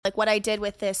what I did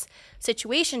with this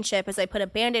situationship is I put a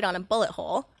Band-Aid on a bullet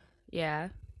hole. Yeah.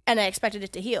 And I expected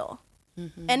it to heal.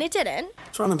 And it didn't.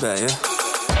 What's wrong about you?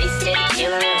 Wasted,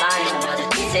 feeling line, another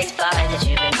 365 that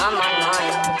you've been on my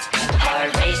mind.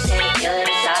 Heart racing, feel it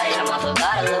inside. I'm off a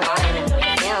bottle of wine, I know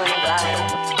you're feeling the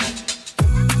vibe.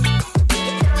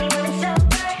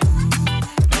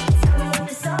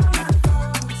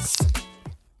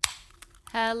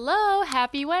 Hello,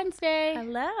 happy Wednesday.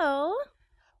 Hello.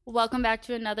 Welcome back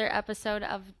to another episode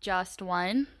of Just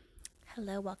One.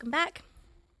 Hello, welcome back.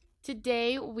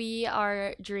 Today we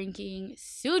are drinking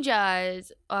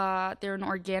Sujas. They're an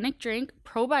organic drink,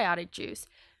 probiotic juice.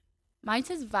 Mine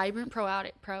says Vibrant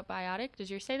Probiotic.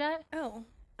 Does yours say that? Oh,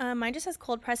 mine just says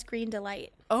Cold Pressed Green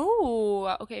Delight.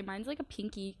 Oh, okay. Mine's like a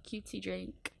pinky cutesy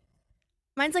drink.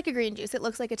 Mine's like a green juice. It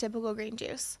looks like a typical green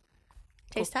juice.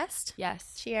 Taste test?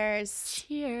 Yes. Cheers.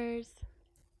 Cheers.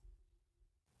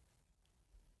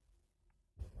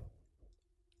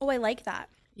 Oh, I like that.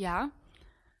 Yeah?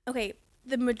 Okay,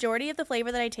 the majority of the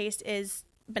flavor that I taste is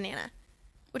banana,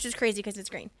 which is crazy because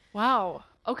it's green. Wow.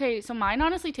 Okay, so mine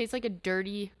honestly tastes like a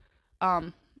dirty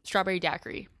strawberry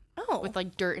daiquiri. Oh. With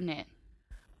like dirt in it.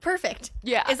 Perfect.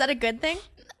 Yeah. Is that a good thing?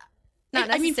 Not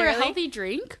necessarily. I mean, for a healthy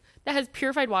drink that has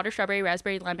purified water, strawberry,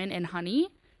 raspberry, lemon, and honey,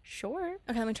 sure.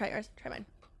 Okay, let me try yours. Try mine.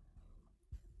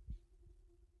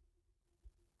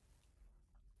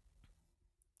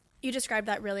 You described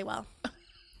that really well.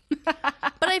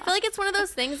 But I feel like it's one of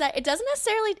those things that it does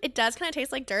kind of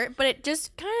taste like dirt, but it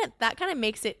just kind of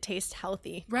makes it taste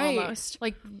healthy. Right. Almost.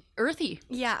 Like earthy.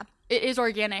 Yeah. It is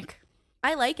organic.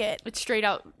 I like it. It's straight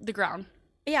out the ground.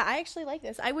 Yeah, I actually like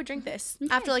this. I would drink this.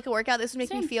 Okay. After like a workout. This would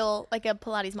make me feel like a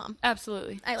Pilates mom.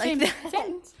 Absolutely. I like that.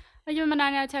 Same. I give them a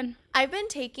 9 out of 10. I've been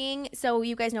taking, so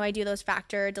you guys know I do those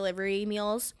Factor delivery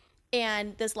meals.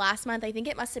 And this last month, I think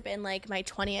it must have been like my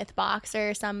 20th box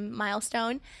or some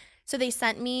milestone. So they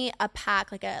sent me a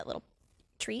pack, like a little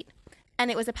treat. And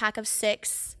it was a pack of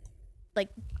 6 like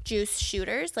juice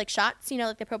shooters, like shots,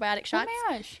 like the probiotic shots. Oh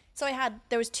my gosh. So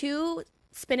there was 2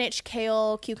 spinach,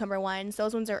 kale, cucumber ones.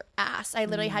 Those ones are ass. I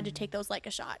literally had to take those like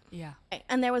a shot. Yeah.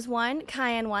 And there was one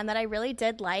cayenne one that I really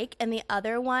did like. And the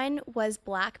other one was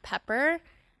black pepper,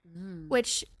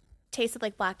 which tasted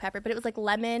like black pepper, but it was like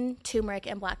lemon, turmeric,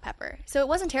 and black pepper. So it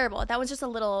wasn't terrible. That was just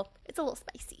it's a little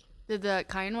spicy. Did the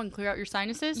cayenne one clear out your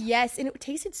sinuses? Yes, and it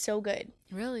tasted so good.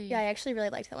 Really? Yeah, I actually really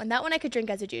liked that one. That one I could drink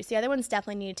as a juice. The other ones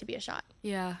definitely needed to be a shot.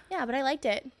 Yeah. Yeah, but I liked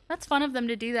it. That's fun of them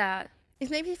to do that. It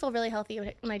made me feel really healthy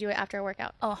when I do it after a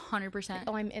workout. Oh, 100%.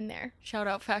 Oh, I'm in there. Shout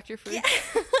out Factor Food.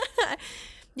 Yeah.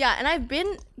 Yeah, and I've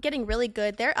been getting really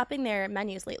good. They're upping their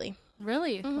menus lately.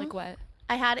 Really? Mm-hmm. Like what?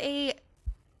 I had a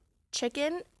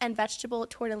chicken and vegetable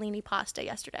tortellini pasta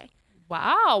yesterday.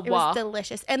 Wow. It was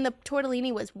delicious. And the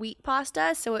tortellini was wheat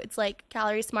pasta, so it's like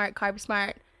calorie smart, carb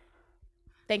smart.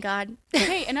 Thank God.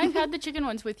 Okay, and I've had the chicken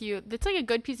ones with you. That's like a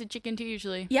good piece of chicken too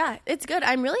usually. Yeah, it's good.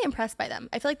 I'm really impressed by them.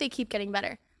 I feel like they keep getting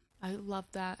better. I love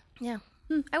that. Yeah.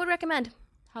 I would recommend.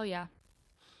 Hell yeah.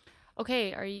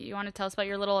 Okay, you want to tell us about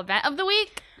your little event of the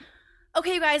week?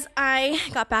 Okay, you guys, I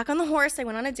got back on the horse. I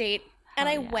went on a date. And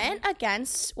I yeah. went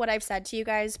against what I've said to you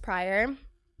guys prior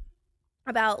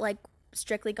about like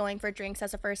strictly going for drinks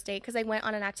as a first date because I went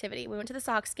on an activity. We went to the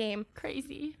Sox game.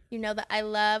 Crazy. You know that I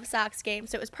love Sox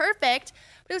games, so it was perfect,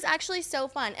 but it was actually so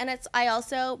fun. And I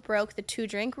also broke the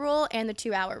 2-drink rule and the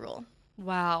 2-hour rule.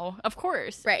 Wow. Of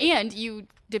course. Right. And you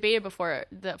debated before,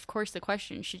 of course, the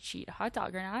question, should she eat a hot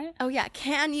dog or not? Oh, yeah.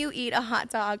 Can you eat a hot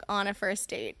dog on a first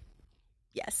date?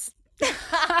 Yes.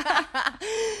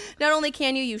 Not only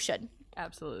can you should.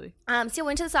 Absolutely. So we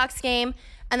went to the Sox game,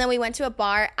 and then we went to a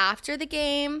bar after the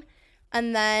game,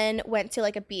 and then went to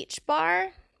like a beach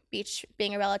bar, beach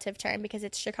being a relative term because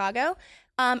it's Chicago.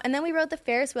 And then we rode the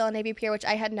Ferris wheel in Navy Pier, which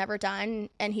I had never done,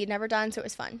 and he'd never done, so it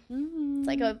was fun. Mm-hmm. It's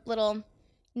like a little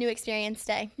new experience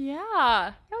day.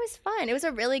 Yeah. It was fun. It was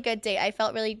a really good date. I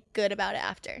felt really good about it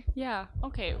after. Yeah.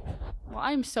 Okay. Well,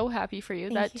 I'm so happy for you.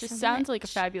 Thank That you just so sounds much. like a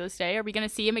fabulous day. Are we going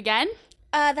to see him again?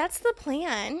 That's the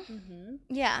plan. Mm-hmm.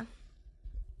 Yeah.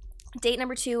 Date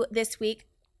number 2 this week,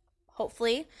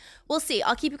 hopefully. We'll see.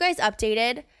 I'll keep you guys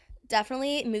updated.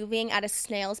 Definitely moving at a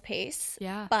snail's pace.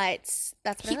 Yeah. But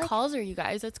that's what He I like. calls her, you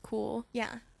guys. That's cool.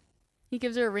 Yeah. He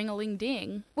gives her a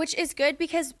ring-a-ling-ding. Which is good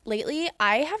because lately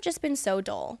I have just been so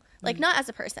dull. Like, not as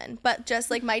a person, but just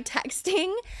like my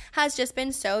texting has just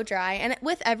been so dry, and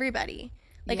with everybody.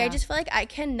 Like, Yeah. I just feel like I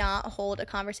cannot hold a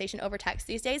conversation over text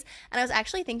these days. And I was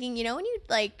actually thinking, when you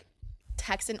like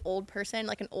text an old person,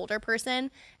 like an older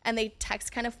person, and they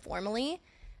text kind of formally,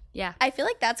 Yeah. I feel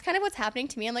like that's kind of what's happening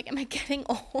to me. I'm like, am I getting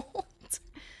old?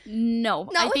 No.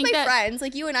 Not with my friends.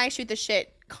 Like, you and I shoot the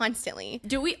shit constantly.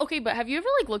 Do we? Okay, but have you ever,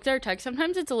 like, looked at our text?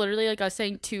 Sometimes it's literally, like, us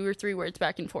saying 2 or 3 words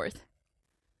back and forth.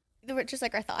 Just,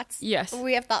 like, our thoughts? Yes.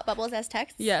 We have thought bubbles as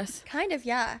texts? Yes. Kind of,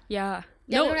 yeah. Yeah.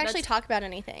 Yeah, we don't actually talk about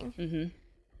anything. Mm-hmm.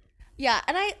 Yeah,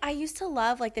 and I used to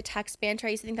love, like, the text banter.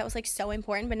 I used to think that was, like, so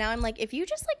important. But now I'm like, if you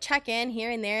just, like, check in here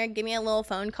and there, give me a little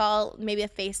phone call, maybe a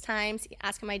FaceTime,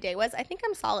 ask how my day was, I think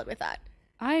I'm solid with that.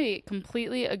 I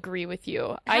completely agree with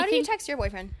you. How do you text your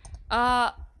boyfriend?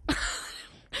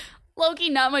 Low-key,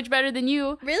 not much better than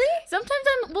you. Really? Sometimes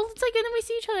it's like, and then we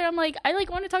see each other, I'm like, I,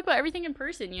 like, want to talk about everything in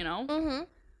person, you know? Mm-hmm.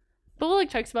 But we'll, like,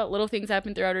 text about little things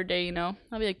happen throughout our day, you know?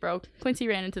 I'll be like, bro, Quincy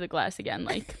ran into the glass again,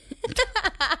 like...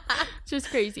 Just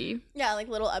crazy. Yeah, like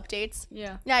little updates.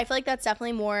 Yeah. Yeah, I feel like that's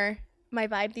definitely more my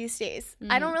vibe these days.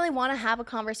 I don't really want to have a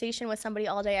conversation with somebody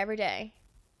all day, every day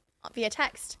via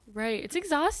text. Right. It's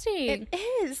exhausting. It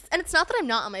is. And it's not that I'm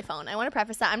not on my phone. I want to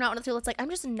preface that. I'm not one of the people that's like, I'm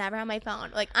just never on my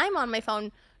phone. Like, I'm on my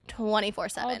phone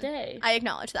 24/7. All day. I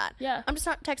acknowledge that. Yeah. I'm just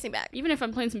not texting back. Even if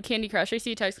I'm playing some Candy Crush, I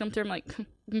see a text come through, I'm like,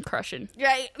 I'm crushing.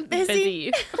 Right.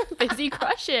 Busy. Busy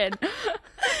crushing.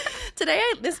 Today,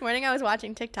 this morning, I was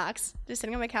watching TikToks, just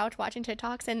sitting on my couch watching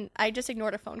TikToks, and I just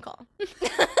ignored a phone call.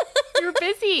 You were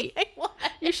busy. I was.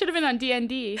 You should have been on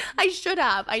D&D. I should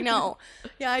have. I know.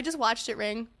 Yeah, I just watched it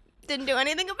ring. Didn't do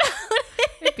anything about it.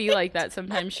 It'd be like that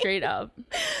sometimes, straight up.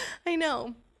 I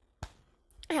know.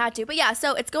 I had to. But yeah,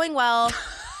 so it's going well.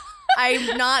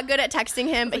 I'm not good at texting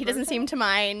him, but he doesn't seem to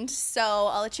mind. So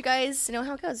I'll let you guys know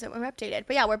how it goes when we're updated.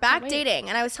 But yeah, we're back dating.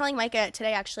 And I was telling Micah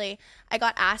today, actually, I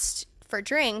got asked for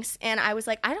drinks, and I was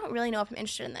like, I don't really know if I'm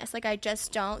interested in this. Like, I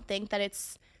just don't think that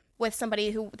it's with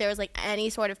somebody who there's like any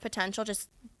sort of potential, just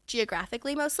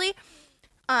geographically mostly.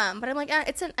 But I'm like, I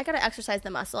gotta exercise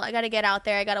the muscle. I gotta get out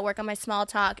there. I gotta work on my small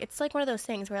talk. It's like one of those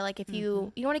things where, like, if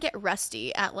you don't want to get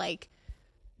rusty at, like,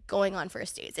 going on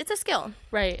first dates. It's a skill.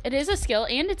 Right. It is a skill,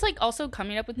 and it's like also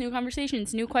coming up with new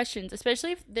conversations, new questions,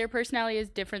 especially if their personality is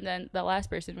different than the last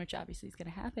person, which obviously is going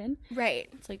to happen. Right.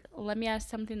 It's like, let me ask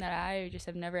something that I just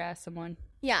have never asked someone.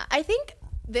 Yeah, I think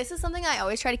this is something I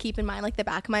always try to keep in mind, like the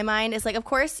back of my mind is like, of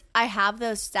course, I have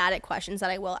those static questions that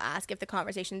I will ask if the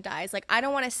conversation dies. Like, I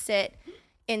don't want to sit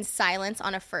in silence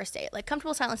on a first date. Like,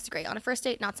 comfortable silence is great. On a first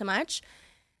date, not so much.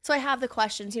 So I have the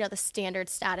questions, the standard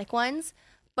static ones.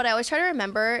 But I always try to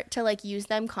remember to, like, use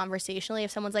them conversationally.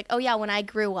 If someone's like, oh, yeah, when I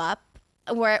grew up,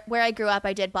 where I grew up,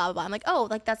 I did blah, blah, blah. I'm like, oh,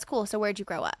 like, that's cool. So where'd you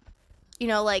grow up?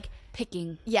 Like.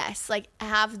 Picking. Yes. Like,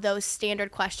 have those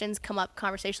standard questions come up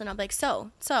conversationally. And I'm like,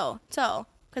 so.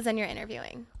 Because then you're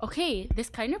interviewing. Okay. This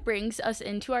kind of brings us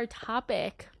into our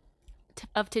topic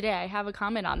of today. I have a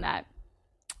comment on that.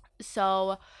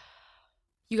 So,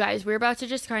 you guys, we're about to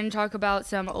just kind of talk about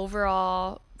some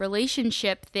overall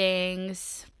relationship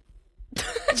things.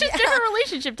 Different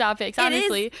relationship topics,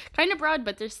 honestly. Kind of broad,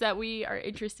 but just that we are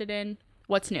interested in.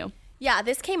 What's new? Yeah,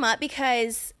 this came up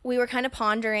because we were kind of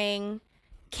pondering,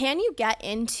 can you get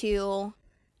into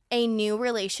a new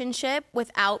relationship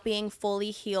without being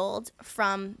fully healed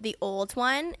from the old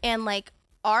one? And, like,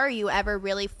 are you ever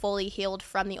really fully healed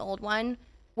from the old one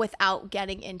without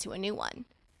getting into a new one?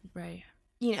 Right.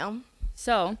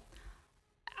 So,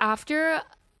 after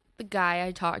the guy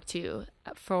I talked to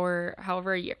for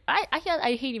however a year,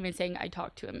 I hate even saying I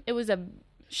talked to him. It was a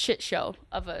shit show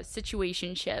of a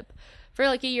situationship for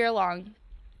like a year long.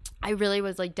 I really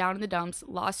was like down in the dumps,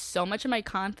 lost so much of my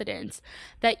confidence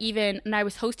that and I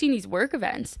was hosting these work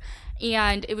events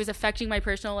and it was affecting my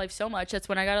personal life so much. That's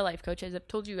when I got a life coach, as I've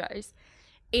told you guys.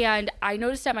 And I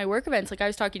noticed at my work events, like I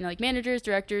was talking to like managers,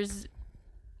 directors,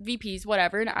 VPs,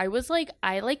 whatever. And I was like,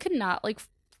 I like could not like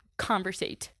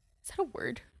conversate. Is that a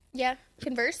word? Yeah,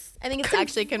 converse. I think it's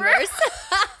actually converse.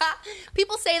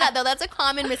 People say that, though. That's a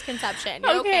common misconception.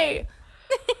 You're okay.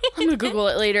 I'm gonna Google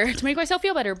it later to make myself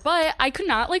feel better. But I could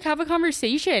not like have a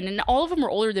conversation, and all of them were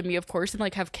older than me, of course, and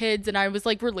like have kids. And I was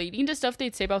like relating to stuff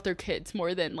they'd say about their kids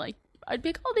more than like I'd be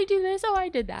like, oh, they do this, oh, I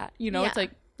did that. It's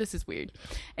like, this is weird.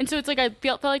 And so it's like I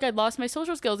felt like I'd lost my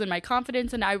social skills and my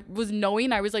confidence, and I was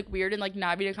knowing I was like weird and like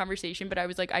not being a conversation, but I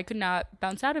was like I could not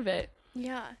bounce out of it.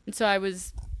 Yeah. And so that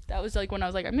was like when I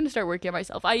was like, I'm gonna start working on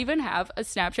myself. I even have a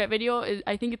Snapchat video,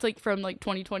 I think it's like from like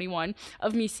 2021,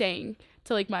 of me saying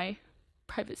to like my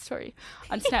private story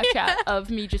on Snapchat of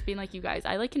me just being like, you guys,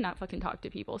 I like cannot fucking talk to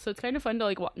people. So it's kind of fun to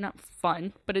like, not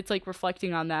fun, but it's like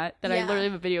reflecting on that I literally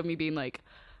have a video of me being like,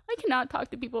 I cannot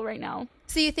talk to people right now.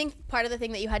 So you think part of the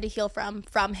thing that you had to heal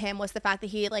from him was the fact that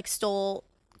he like stole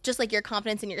just like your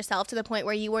confidence in yourself to the point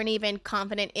where you weren't even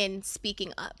confident in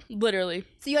speaking up? Literally.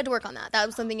 So you had to work on that. That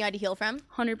was something you had to heal from?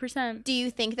 100%. Do you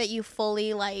think that you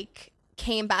fully like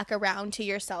came back around to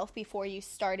yourself before you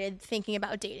started thinking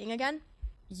about dating again?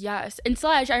 Yes. And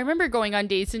slash, I remember going on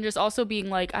dates and just also being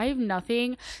like, I have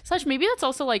nothing. Slash, maybe that's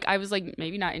also like, I was like,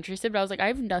 maybe not interested, but I was like, I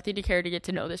have nothing to care to get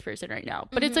to know this person right now.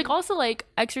 But it's like also like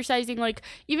exercising, like,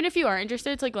 even if you are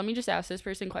interested, it's like, let me just ask this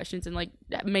person questions and like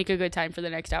make a good time for the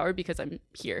next hour because I'm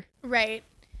here. Right.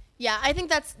 Yeah. I think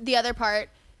that's the other part.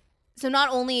 So not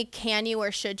only can you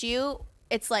or should you,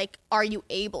 it's like, are you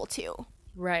able to?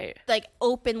 Right. Like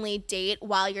openly date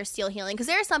while you're still healing, because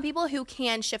there are some people who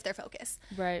can shift their focus,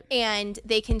 right, and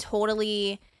they can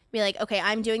totally be like, okay,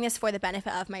 I'm doing this for the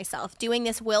benefit of myself. Doing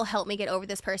this will help me get over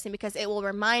this person because it will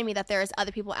remind me that there's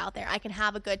other people out there. I can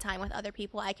have a good time with other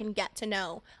people. I can get to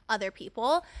know other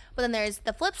people. But then there's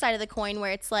the flip side of the coin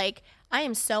where it's like, I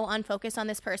am so unfocused on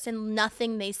this person.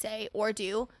 Nothing they say or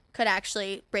do could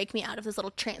actually break me out of this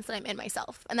little trance that I'm in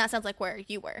myself. And that sounds like where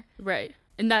you were. Right.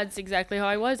 And that's exactly how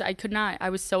I was. I could not.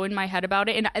 I was so in my head about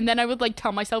it. And then I would like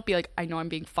tell myself, be like, I know I'm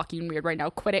being fucking weird right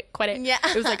now. Quit it. Yeah.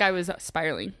 It was like I was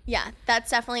spiraling. Yeah, that's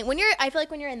definitely, I feel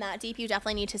like when you're in that deep, you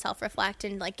definitely need to self-reflect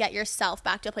and like get yourself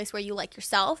back to a place where you like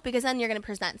yourself, because then you're going to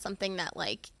present something that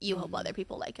like you hope other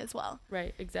people like as well.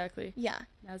 Right. Exactly. Yeah.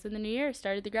 That was in the new year.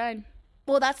 Started the grind.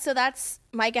 Well, that's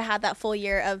Micah had that full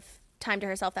year of time to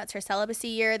herself. That's her celibacy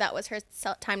year. That was her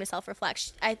time to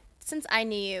self-reflect. Since I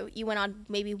knew you, you went on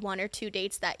maybe 1 or 2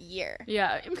 dates that year.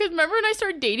 Yeah, because remember when I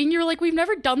started dating, you were like, we've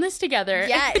never done this together.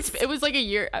 Yes. It was like a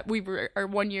year. We were our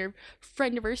 1 year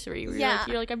friendiversary.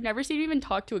 You're like, I've never seen you even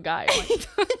talk to a guy. Like,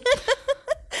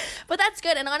 but that's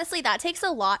good. And honestly, that takes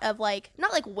a lot of like,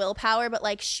 not like willpower, but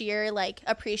like sheer like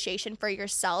appreciation for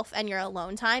yourself and your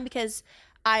alone time. Because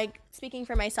speaking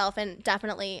for myself, and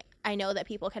definitely I know that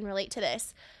people can relate to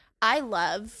this, I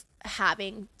love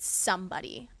having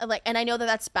somebody like, and I know that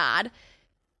that's bad,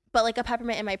 but like a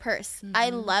peppermint in my purse. I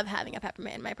love having a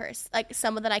peppermint in my purse, like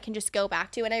someone that I can just go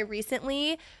back to. And I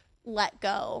recently let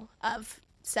go of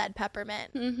said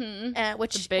peppermint,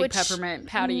 which peppermint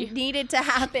patty needed to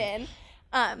happen.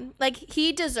 Like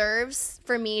he deserves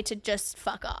for me to just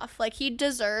fuck off. Like he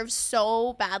deserves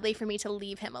so badly for me to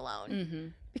leave him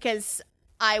alone, because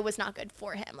I was not good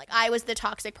for him. Like I was the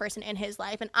toxic person in his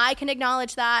life, and I can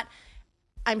acknowledge that.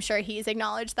 I'm sure he's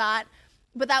acknowledged that.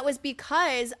 But that was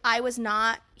because I was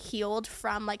not healed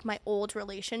from like my old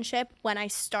relationship when I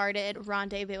started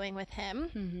rendezvousing with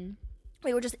him.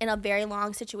 We were just in a very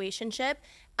long situationship.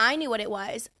 I knew what it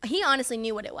was. He honestly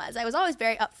knew what it was. I was always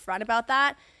very upfront about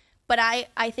that. But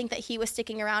I think that he was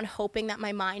sticking around hoping that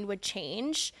my mind would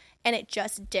change, and it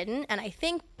just didn't. And I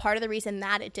think part of the reason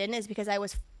that it didn't is because I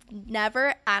was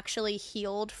never actually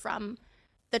healed from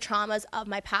the traumas of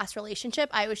my past relationship.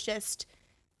 I was just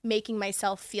making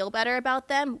myself feel better about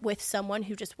them with someone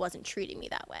who just wasn't treating me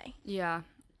that way. Yeah.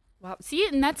 Wow. See,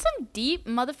 and that's some deep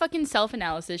motherfucking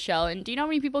self-analysis, Shell. And do you know how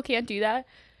many people can't do that?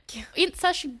 Yeah. It's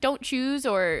such don't choose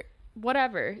or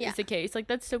whatever is the case. Like,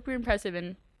 that's super impressive,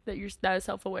 and that you're that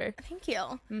self-aware. Thank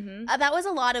you. That was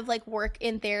a lot of like work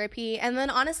in therapy. And then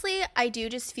honestly, I do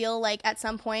just feel like at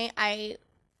some point I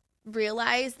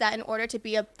realized that in order to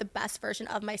be the best version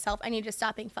of myself, I need to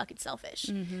stop being fucking selfish.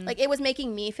 Like it was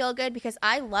making me feel good, because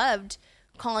I loved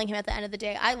calling him at the end of the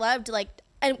day. I loved like,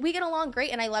 and we get along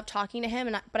great, and I loved talking to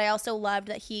him, but I also loved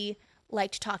that he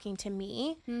liked talking to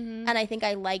me. And I think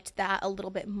I liked that a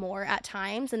little bit more at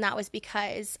times, and that was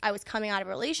because I was coming out of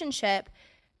a relationship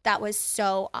that was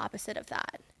so opposite of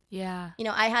that. Yeah. You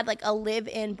know, I had like a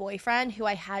live-in boyfriend who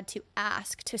I had to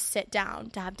ask to sit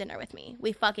down to have dinner with me.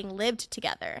 We fucking lived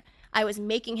together. I was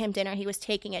making him dinner. He was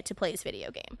taking it to play his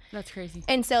video game. That's crazy.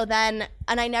 And so then,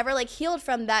 and I never like healed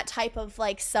from that type of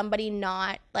like somebody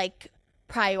not like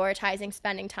prioritizing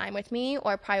spending time with me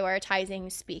or prioritizing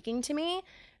speaking to me.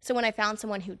 So when I found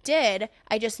someone who did,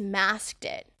 I just masked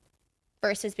it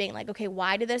versus being like, okay,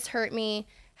 why did this hurt me?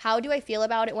 How do I feel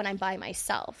about it when I'm by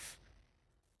myself?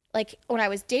 Like when I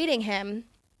was dating him,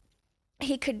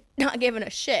 he could not give a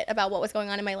shit about what was going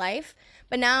on in my life.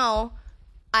 But now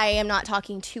I am not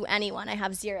talking to anyone. I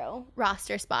have 0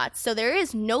 roster spots. So there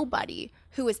is nobody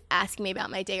who is asking me about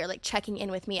my day or like checking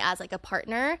in with me as like a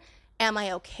partner. Am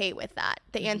I okay with that?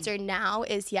 The answer now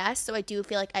is yes. So I do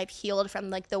feel like I've healed from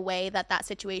like the way that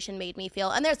situation made me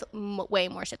feel. And there's way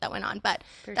more shit that went on, but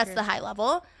that's the high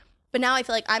level. But now I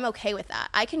feel like I'm okay with that.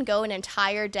 I can go an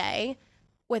entire day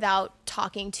without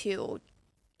talking to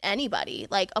anybody.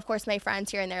 Like, of course, my friends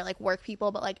here and there, like work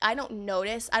people, but like I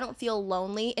don't feel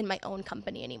lonely in my own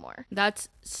company anymore. That's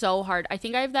so hard. I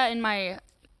think I have that in my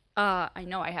I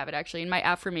know I have it actually in my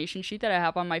affirmation sheet that I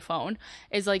have on my phone,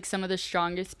 is like some of the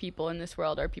strongest people in this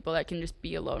world are people that can just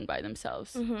be alone by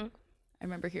themselves. I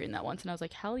remember hearing that once and I was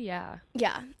like, hell yeah.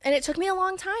 Yeah. And it took me a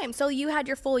long time. So you had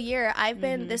your full year. I've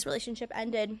been, this relationship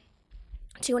ended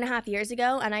 2.5 years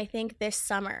ago, and I think this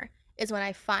summer is when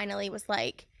I finally was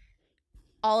like,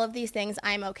 all of these things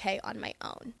I'm okay on my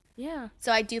own. Yeah.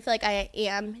 So I do feel like I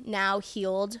am now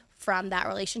healed from that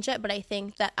relationship, but I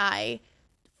think that I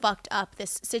fucked up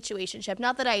this situationship.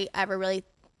 Not that I ever really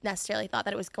necessarily thought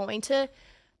that it was going to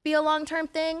be a long-term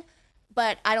thing,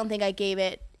 but I don't think I gave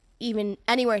it even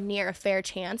anywhere near a fair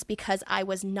chance because I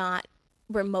was not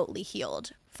remotely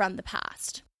healed from the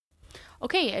past.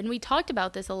 Okay, and we talked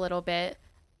about this a little bit,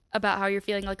 about how you're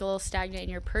feeling like a little stagnant in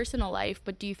your personal life,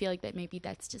 but do you feel like that maybe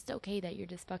that's just okay, that you're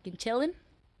just fucking chilling?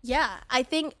 Yeah, I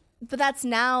think, but that's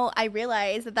now I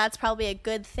realize that that's probably a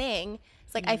good thing.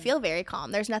 It's like I feel very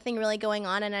calm. There's nothing really going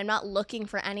on, and I'm not looking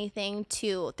for anything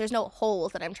there's no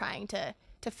holes that I'm trying to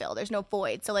fill. There's no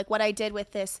void. So like what I did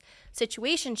with this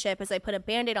situationship is I put a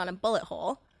Band-Aid on a bullet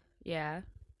hole. Yeah.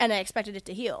 And I expected it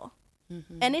to heal.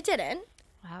 And it didn't.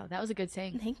 Wow, that was a good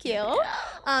saying. Thank you.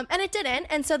 And it didn't.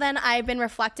 And so then I've been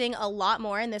reflecting a lot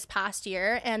more in this past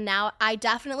year. And now I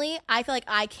feel like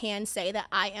I can say that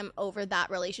I am over that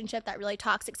relationship, that really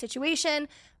toxic situation.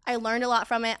 I learned a lot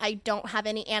from it. I don't have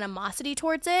any animosity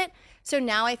towards it. So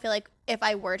now I feel like if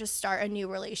I were to start a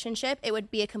new relationship, it would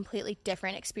be a completely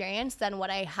different experience than what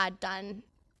I had done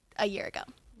a year ago.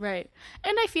 Right.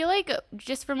 And I feel like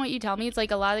just from what you tell me, it's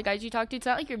like a lot of the guys you talk to, it's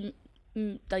not like you're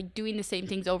like doing the same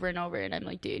things over and over, and I'm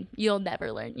like, dude, you'll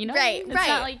never learn, you know? Right. It's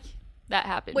not like that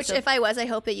happens. Which if I was, I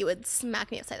hope that you would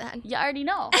smack me upside the head. You already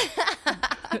know.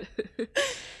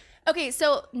 Okay,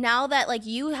 so now that like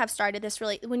you have started this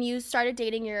when you started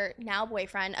dating your now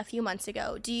boyfriend a few months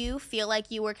ago, do you feel like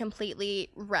you were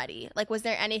completely ready? Like, was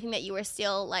there anything that you were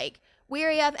still like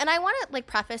weary of? And I want to like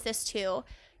preface this too.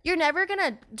 You're never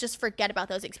gonna just forget about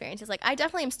those experiences. Like, I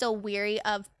definitely am still weary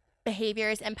of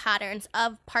behaviors and patterns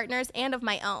of partners and of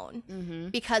my own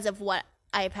because of what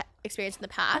I've experienced in the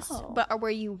past. But were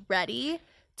you ready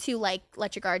to like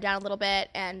let your guard down a little bit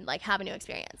and like have a new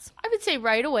experience? I would say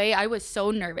right away I was so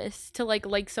nervous to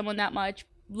like someone that much,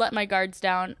 let my guards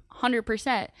down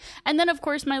 100%. And then of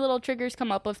course my little triggers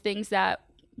come up of things that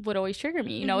would always trigger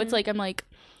me. You know, it's like I'm like,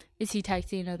 is he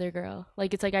texting another girl?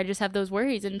 Like, it's like I just have those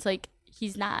worries, and it's like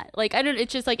he's not. Like, I don't,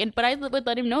 it's just like, but I would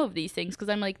let him know of these things because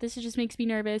I'm like, this just makes me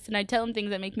nervous, and I tell him things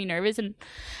that make me nervous, and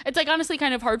it's like honestly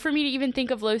kind of hard for me to even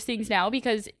think of those things now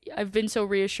because I've been so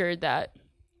reassured that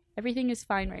everything is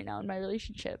fine right now in my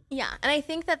relationship. Yeah, and I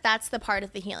think that that's the part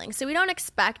of the healing. So we don't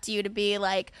expect you to be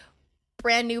like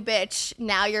brand new bitch,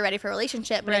 now you're ready for a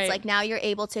relationship, but it's like now you're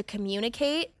able to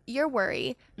communicate your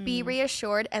worry, be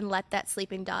reassured, and let that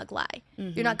sleeping dog lie.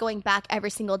 You're not going back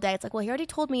every single day. It's like, well, he already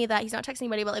told me that he's not texting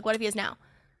anybody, but like, what if he is now?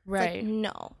 Right. It's like,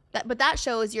 no. But that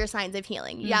shows your signs of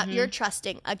healing. Yeah, you're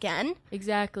trusting again.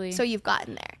 Exactly. So you've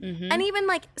gotten there. And even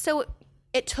like, so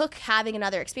it took having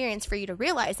another experience for you to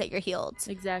realize that you're healed.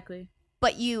 Exactly.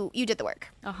 But you did the work.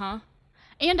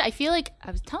 And I feel like I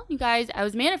was telling you guys, I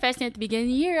was manifesting at the beginning of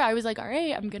the year. I was like, all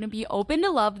right, I'm going to be open to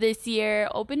love this year,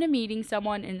 open to meeting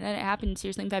someone. And then it happened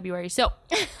seriously in February. So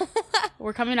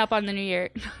we're coming up on the new year.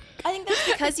 I think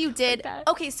that's because you did.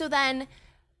 Okay, so then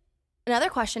another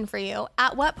question for you.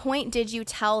 At what point did you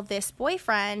tell this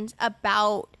boyfriend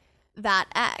about that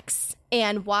ex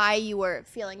and why you were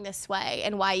feeling this way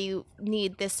and why you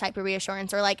need this type of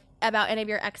reassurance, or like about any of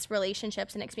your ex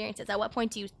relationships and experiences? At what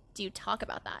point do you talk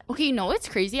about that? Okay, you know, it's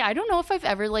crazy. I don't know if I've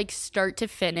ever like start to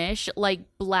finish like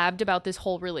blabbed about this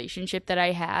whole relationship that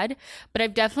I had, but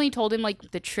I've definitely told him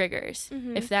like the triggers,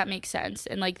 if that makes sense,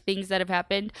 and like things that have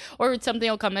happened, or something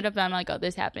will come up and I'm like, oh,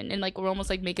 this happened, and like we'll almost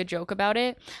like make a joke about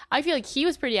it. I feel like he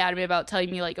was pretty adamant about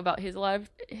telling me like about his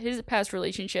past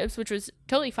relationships, which was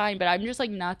totally fine, but I'm just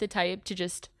like not the type to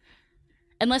just,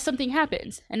 unless something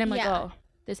happens and I'm like, oh,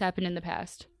 this happened in the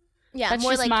past. Yeah, that's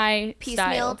more just like my piecemealed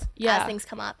style. Yeah, as things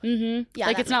come up. Yeah,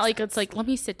 like it's not like sense. it's like let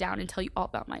me sit down and tell you all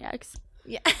about my ex.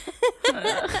 Yeah,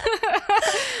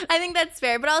 I think that's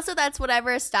fair, but also that's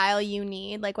whatever style you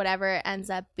need. Like whatever ends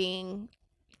up being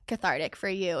cathartic for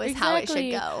you is how it should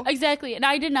go. Exactly, and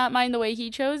I did not mind the way he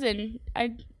chose, and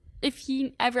if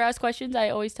he ever asks questions, I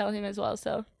always tell him as well.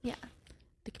 So yeah,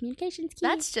 the communication's key.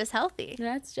 That's just healthy.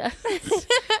 That's just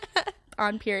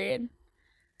on period.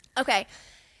 Okay.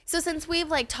 So since we've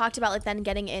like talked about like then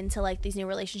getting into like these new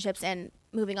relationships and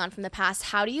moving on from the past,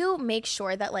 how do you make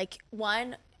sure that like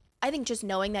one, I think just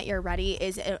knowing that you're ready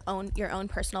is your own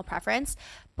personal preference,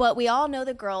 but we all know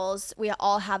the girls, we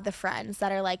all have the friends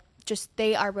that are like just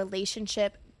they are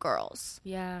relationship girls.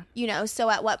 Yeah. You know, so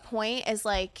at what point is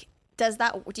like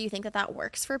do you think that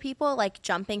works for people, like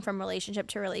jumping from relationship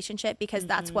to relationship because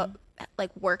that's what like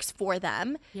works for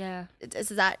them? Yeah. Does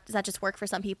that just work for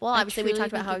some people? Obviously we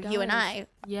talked about how you and I,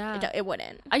 it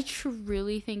wouldn't. I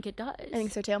truly think it does. I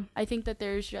think so too. I think that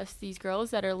there's just these girls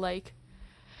that are like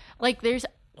there's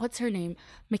what's her name?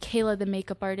 Michaela, the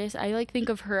makeup artist. I like think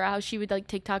of her, how she would like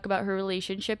TikTok about her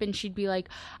relationship, and she'd be like,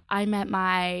 I met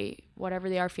my whatever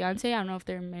they are fiance. I don't know if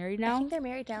they're married now. I think they're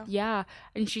married now. Yeah.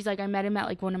 And she's like, I met him at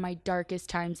like one of my darkest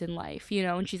times in life, you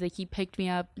know, and she's like, he picked me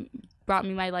up, brought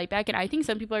me my light back. And I think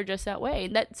some people are just that way.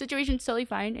 And that situation's totally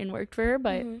fine and worked for her,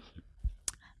 but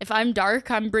if I'm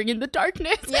dark, I'm bringing the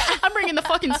darkness. Yeah. I'm bringing the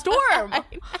fucking storm.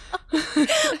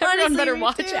 Everyone better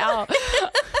watch out.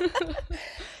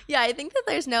 Yeah, I think that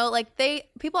there's no, like,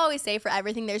 people always say for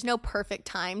everything, there's no perfect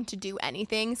time to do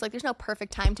anything. So, like, there's no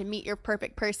perfect time to meet your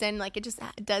perfect person. Like, it just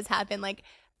does happen, like,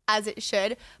 as it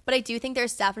should. But I do think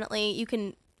there's definitely,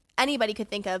 anybody could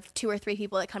think of 2 or 3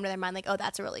 people that come to their mind, like, oh,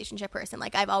 that's a relationship person.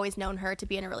 Like, I've always known her to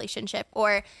be in a relationship.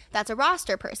 Or that's a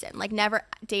roster person. Like, never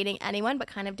dating anyone, but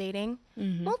kind of dating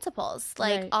multiples.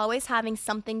 Like, always having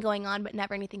something going on, but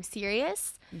never anything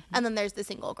serious. And then there's the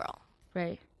single girl.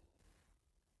 Right.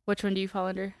 Which one do you fall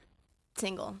under?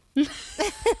 Single.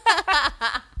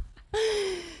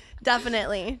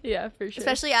 Definitely. Yeah, for sure.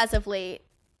 Especially as of late.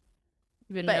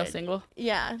 You've been real single?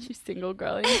 Yeah. She's single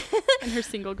girling in her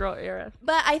single girl era.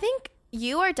 But I think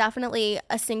you are definitely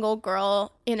a single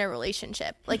girl in a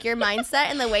relationship. Like, your mindset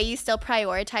and the way you still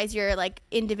prioritize your, like,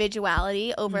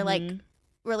 individuality over, like,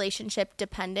 relationship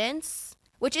dependence,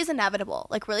 which is inevitable.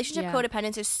 Like, relationship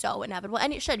codependence is so inevitable.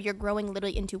 And it should. You're growing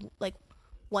literally into, like,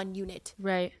 one unit.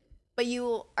 Right. But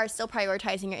you are still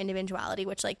prioritizing your individuality,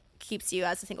 which, like, keeps you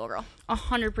as a single girl.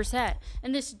 100%.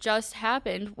 And this just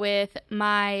happened with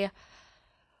my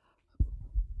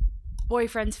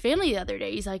boyfriend's family the other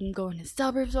day. He's like, I'm going to the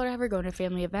suburbs, whatever, going to a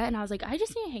family event. And I was like, I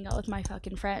just need to hang out with my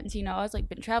fucking friends. You know, I was like,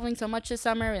 been traveling so much this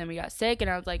summer, and then we got sick,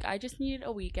 and I was like, I just need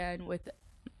a weekend with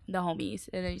the homies.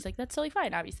 And then he's like, that's totally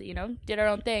fine, obviously, you know, did our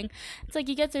own thing. It's like,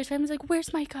 he gets there, his family's like,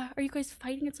 where's Micah? Are you guys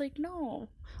fighting? It's like, no,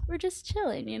 we're just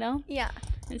chilling, you know? Yeah.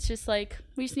 It's just like,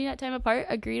 we just need that time apart,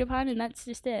 agreed upon, and that's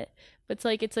just it. But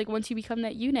it's like once you become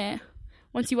that unit,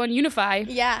 once you want to unify.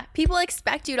 Yeah. People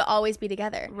expect you to always be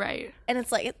together. Right. And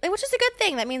it's like, which is a good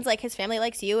thing. That means, like, his family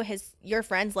likes you, your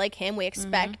friends like him. We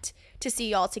expect to see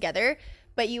you all together.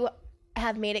 But you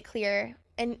have made it clear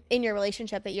in your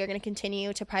relationship that you're going to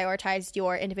continue to prioritize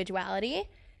your individuality,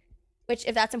 which,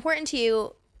 if that's important to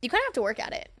you, you kind of have to work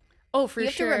at it. Oh, for sure. You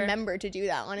have to remember to do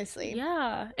that, honestly.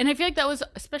 Yeah. And I feel like that was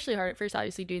especially hard at first,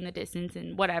 obviously, doing the distance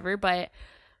and whatever. But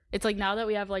it's like, now that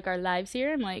we have, like, our lives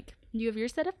here, I'm like, you have your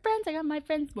set of friends, I got my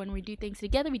friends. When we do things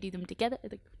together, we do them together.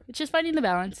 It's just finding the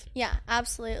balance. Yeah,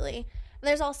 absolutely. And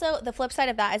there's also the flip side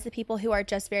of that is the people who are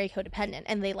just very codependent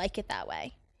and they like it that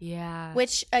way. Yeah.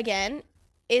 Which, again,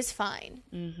 is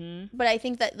fine. But I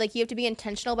think that, like, you have to be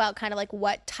intentional about kind of, like,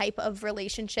 what type of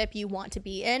relationship you want to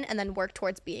be in, and then work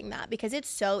towards being that, because it's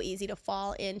so easy to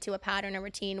fall into a pattern or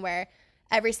routine where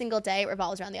every single day it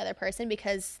revolves around the other person,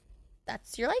 because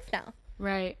that's your life now.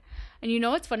 Right. And you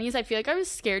know what's funny is I feel like I was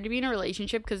scared to be in a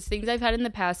relationship, because things I've had in the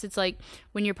past, it's like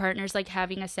when your partner's like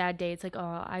having a sad day, it's like,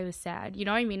 oh, I was sad. You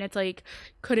know what I mean? It's like,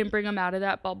 couldn't bring them out of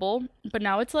that bubble. But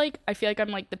now it's like, I feel like I'm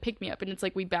like the pick-me-up, and it's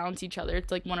like we balance each other.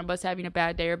 It's like one of us having a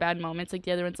bad day or bad moments, like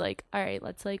the other one's like, all right,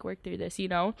 let's like work through this, you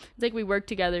know? It's like we work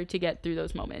together to get through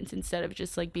those moments, instead of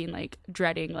just like being like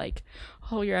dreading, like,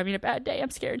 oh, you're having a bad day, I'm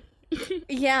scared.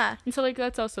 Yeah. And so like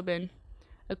that's also been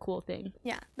a cool thing.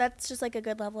 Yeah, that's just like a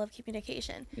good level of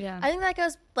communication. Yeah. I think that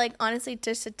goes, like, honestly,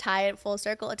 just to tie it full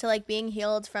circle to, like, being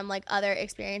healed from, like, other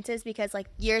experiences, because, like,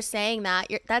 you're saying that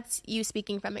that's you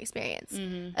speaking from experience,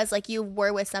 as, like, you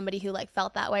were with somebody who, like,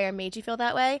 felt that way or made you feel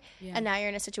that way, and now you're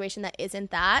in a situation that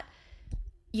isn't that.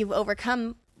 You've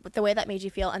overcome the way that made you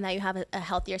feel, and now you have a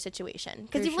healthier situation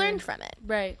because you've learned from it.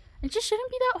 Right. It just shouldn't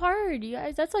be that hard, you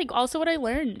guys. That's like also what I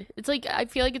learned. It's like, I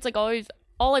feel like it's like always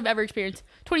all I've ever experienced.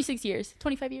 26 years,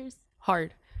 25 years,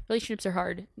 hard. Relationships are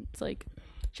hard. It's like,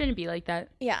 shouldn't be like that.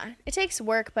 Yeah, it takes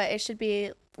work, but it should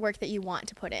be work that you want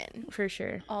to put in. For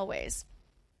sure. Always.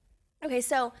 Okay,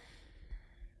 so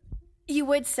you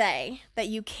would say that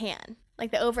you can. Like,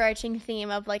 the overarching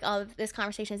theme of, like, all of this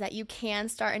conversation is that you can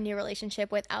start a new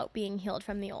relationship without being healed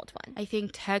from the old one. I think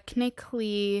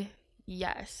technically,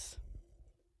 yes.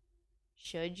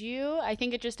 Should you? I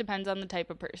think it just depends on the type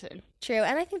of person. True,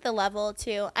 and I think the level,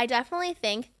 too. I definitely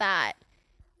think that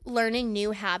learning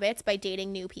new habits by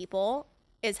dating new people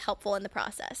is helpful in the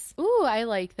process. Ooh, I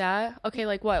like that. Okay,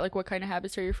 like what? Like, what kind of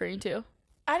habits are you referring to?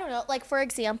 I don't know. Like, for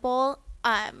example,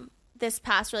 this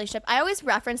past relationship, I always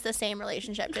reference the same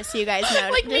relationship, just so you guys know.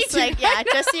 Like, me just too. like, yeah,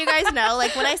 just so you guys know.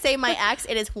 Like, when I say my ex,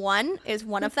 it is one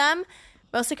of them,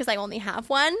 mostly because I only have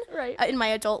one in my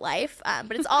adult life.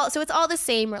 But it's all the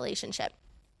same relationship.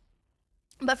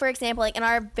 But for example, like, in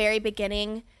our very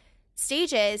beginning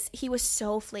stages, he was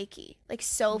so flaky, like,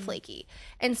 so flaky.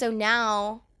 And so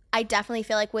now I definitely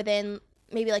feel like within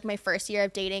maybe like my first year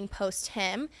of dating post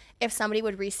him, if somebody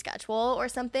would reschedule or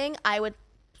something,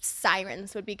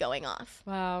 sirens would be going off.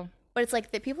 Wow. But it's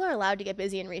like that people are allowed to get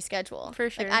busy and reschedule. For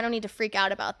sure. Like, I don't need to freak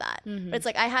out about that. But it's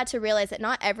like I had to realize that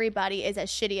not everybody is as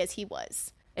shitty as he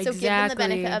was. So give him the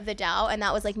benefit of the doubt. And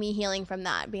that was like me healing from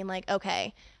that, being like,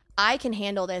 okay, I can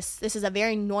handle this. This is a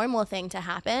very normal thing to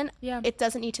happen. Yeah. It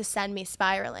doesn't need to send me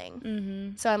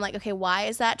spiraling. So I'm like, okay, why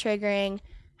is that triggering?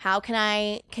 How can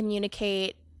I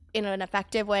communicate in an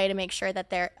effective way to make sure that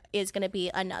there is going to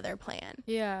be another plan?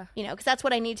 Yeah. You know, because that's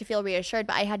what I need to feel reassured.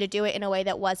 But I had to do it in a way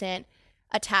that wasn't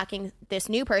attacking this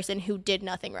new person who did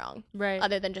nothing wrong, right,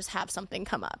 other than just have something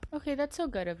come up. Okay, that's so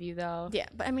good of you, though. Yeah,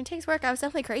 but I mean, it takes work. I was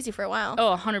definitely crazy for a while.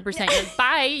 Oh, 100%. You're like,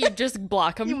 bye. You just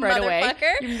block them right away.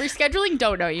 You're rescheduling,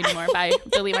 don't know you anymore. Bye.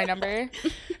 Delete my number. And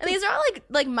these are all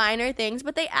like minor things,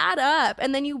 but they add up.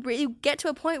 And then you get to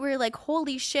a point where you're like,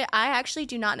 holy shit, I actually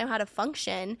do not know how to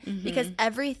function because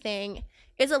everything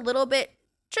is a little bit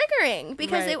triggering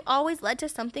because it always led to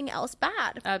something else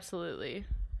bad. Absolutely.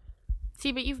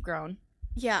 See, but you've grown.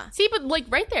 Yeah. See, but like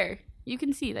right there, you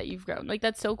can see that you've grown. Like,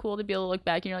 that's so cool to be able to look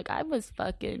back and you're like, I was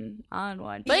fucking on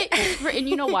one. But, and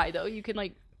you know why, though? You can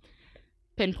like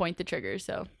pinpoint the triggers,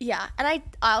 so. Yeah. And I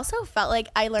also felt like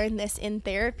I learned this in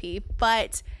therapy,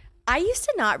 but I used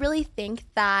to not really think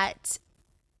that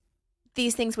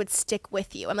these things would stick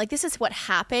with you. I'm like, this is what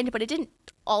happened, but it didn't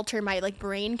alter my like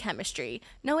brain chemistry.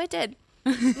 No, it did.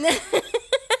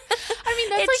 I mean,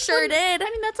 that's it sure did. I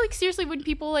mean, that's like seriously when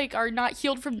people like are not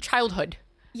healed from childhood.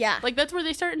 Yeah. Like, that's where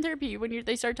they start in therapy, when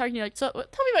they start talking to you like, so tell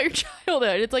me about your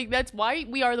childhood. It's like, that's why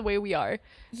we are the way we are.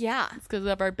 Yeah. It's because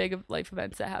of our big life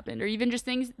events that happened, or even just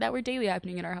things that were daily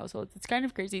happening in our households. It's kind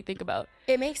of crazy to think about.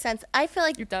 It makes sense. I feel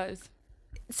like it does.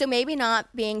 So maybe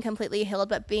not being completely healed,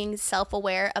 but being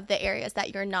self-aware of the areas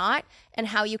that you're not and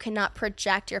how you cannot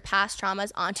project your past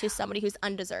traumas onto somebody who's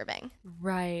undeserving.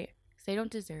 Right. Because they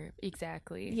don't deserve.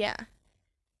 Exactly. Yeah.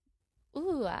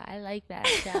 Ooh, I like that,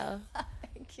 so.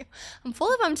 Thank you. I'm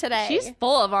full of them today. She's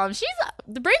full of them.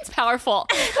 The brain's powerful.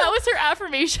 That was her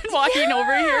affirmation walking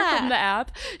over here from the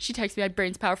app. She texted me, my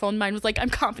brain's powerful, and mine was like, I'm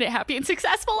confident, happy, and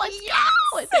successful. Let's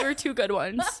go. They were two good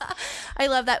ones. I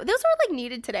love that. Those were like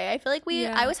needed today. I feel like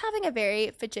I was having a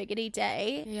very fidgety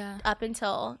day up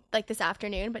until like this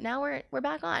afternoon, but now we're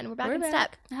back on. We're back in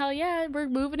step. Hell yeah. We're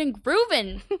moving and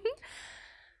grooving.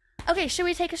 Okay, should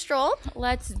we take a stroll?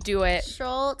 Let's do it.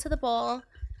 Stroll to the bowl.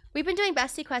 We've been doing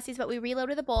bestie questies, but we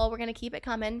reloaded the bowl. We're going to keep it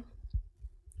coming.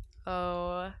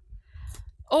 Oh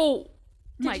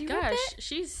my gosh.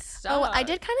 She's stuck. Oh, I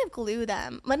did kind of glue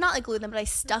them. Well, not like glue them, but I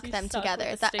stuck them together.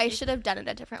 Like That I should have done it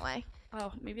a different way.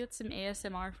 Oh, maybe that's some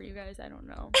ASMR for you guys. I don't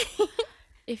know.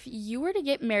 If you were to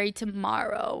get married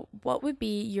tomorrow, what would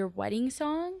be your wedding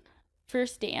song?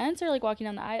 First dance or like walking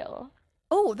down the aisle?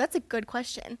 Oh, that's a good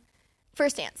question.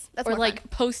 First dance. That's or more like fun.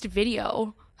 Post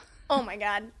video. Oh my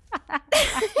god.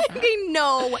 Okay,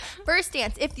 no. First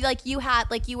dance. If like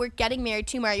you were getting married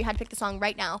tomorrow, you had to pick the song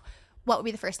right now. What would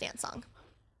be the first dance song?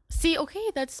 See,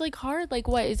 okay, that's like hard. Like,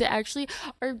 what is it actually?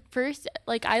 Or first,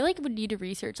 like, I like would need to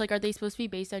research. Like, are they supposed to be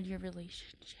based on your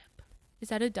relationship? Is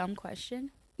that a dumb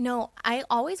question? No, I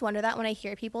always wonder that when I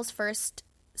hear people's first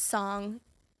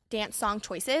dance song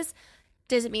choices.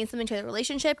 Does it mean something to the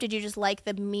relationship? Did you just like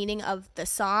the meaning of the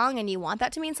song and you want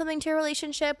that to mean something to your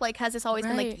relationship? Like, has this always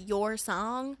been like your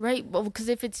song? Right. Well, because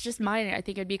if it's just mine, I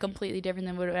think it'd be completely different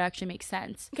than what would actually make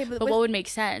sense. Okay, but what would make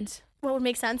sense? What would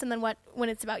make sense, and then what when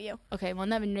it's about you? Okay, one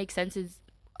that would make sense is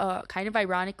kind of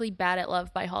ironically Bad at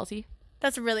Love by Halsey.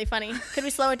 That's really funny. Could we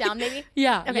slow it down maybe?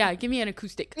 Yeah, okay. Yeah, give me an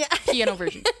acoustic piano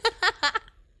version.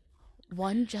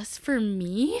 One just for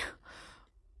me?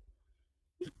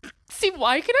 See,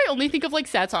 why can I only think of like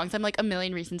sad songs? I'm like A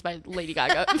Million Reasons by Lady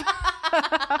Gaga. But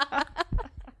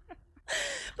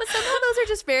somehow those are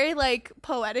just very like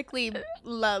poetically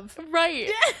love.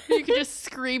 Right. You can just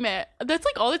scream it. That's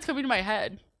like all that's coming to my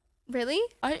head. Really?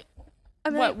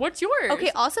 What's yours?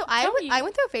 Okay, also I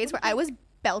went through a phase where I was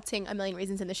belting A Million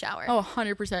Reasons in the shower. Oh,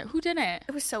 100%. Who didn't?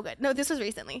 It was so good. No, this was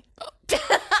recently.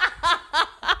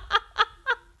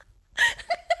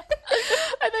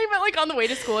 I thought you meant like on the way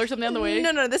to school or something on the way.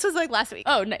 No, this was like last week.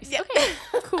 Oh, nice. Yeah. Okay.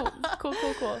 Cool.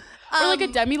 Or like a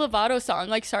Demi Lovato song,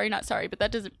 like Sorry Not Sorry, but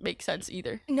that doesn't make sense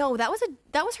either. No, that was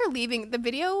her leaving. The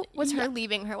video was her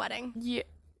leaving her wedding. Yeah.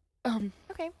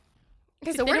 Okay,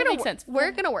 so we're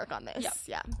gonna work on this.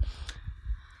 Yeah.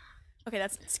 Okay,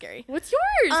 that's scary. What's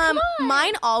yours? Come on.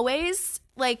 Mine always,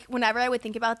 like, whenever I would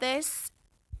think about this,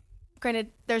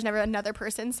 granted, there's never another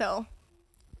person, so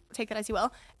take that as you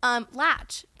will.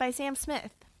 Latch by Sam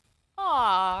Smith.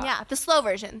 Aww. Yeah, the slow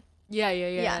version.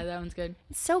 Yeah. That one's good.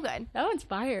 It's so good. That one's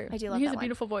fire. I do love He has that a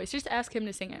beautiful voice. Just ask him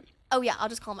to sing it. Oh yeah, I'll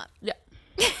just call him up. Yeah.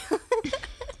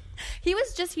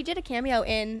 He did a cameo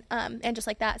in and Just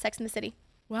Like That, Sex and the City.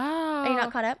 Wow. Are you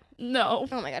not caught up? No.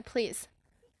 Oh my god, please.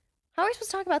 How are we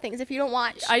supposed to talk about things if you don't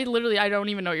watch? I don't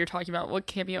even know what you're talking about. What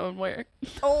cameo and where?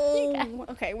 Oh,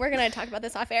 okay. We're gonna talk about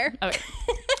this off air. Okay.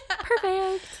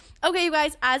 Perfect. Okay, you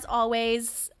guys. As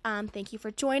always, thank you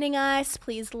for joining us.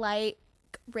 Please like,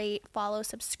 rate, follow,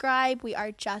 subscribe. We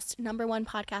are Just Number One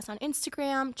Podcast on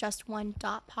Instagram. Just One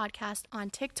Podcast on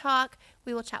TikTok.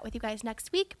 We will chat with you guys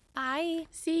next week. Bye.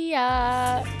 See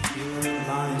ya.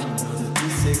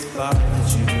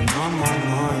 On my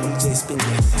mind, just been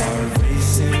heart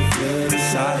racing, feel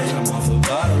inside. I'm off a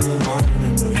bottle of wine, I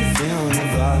know you feeling the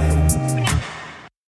vibe.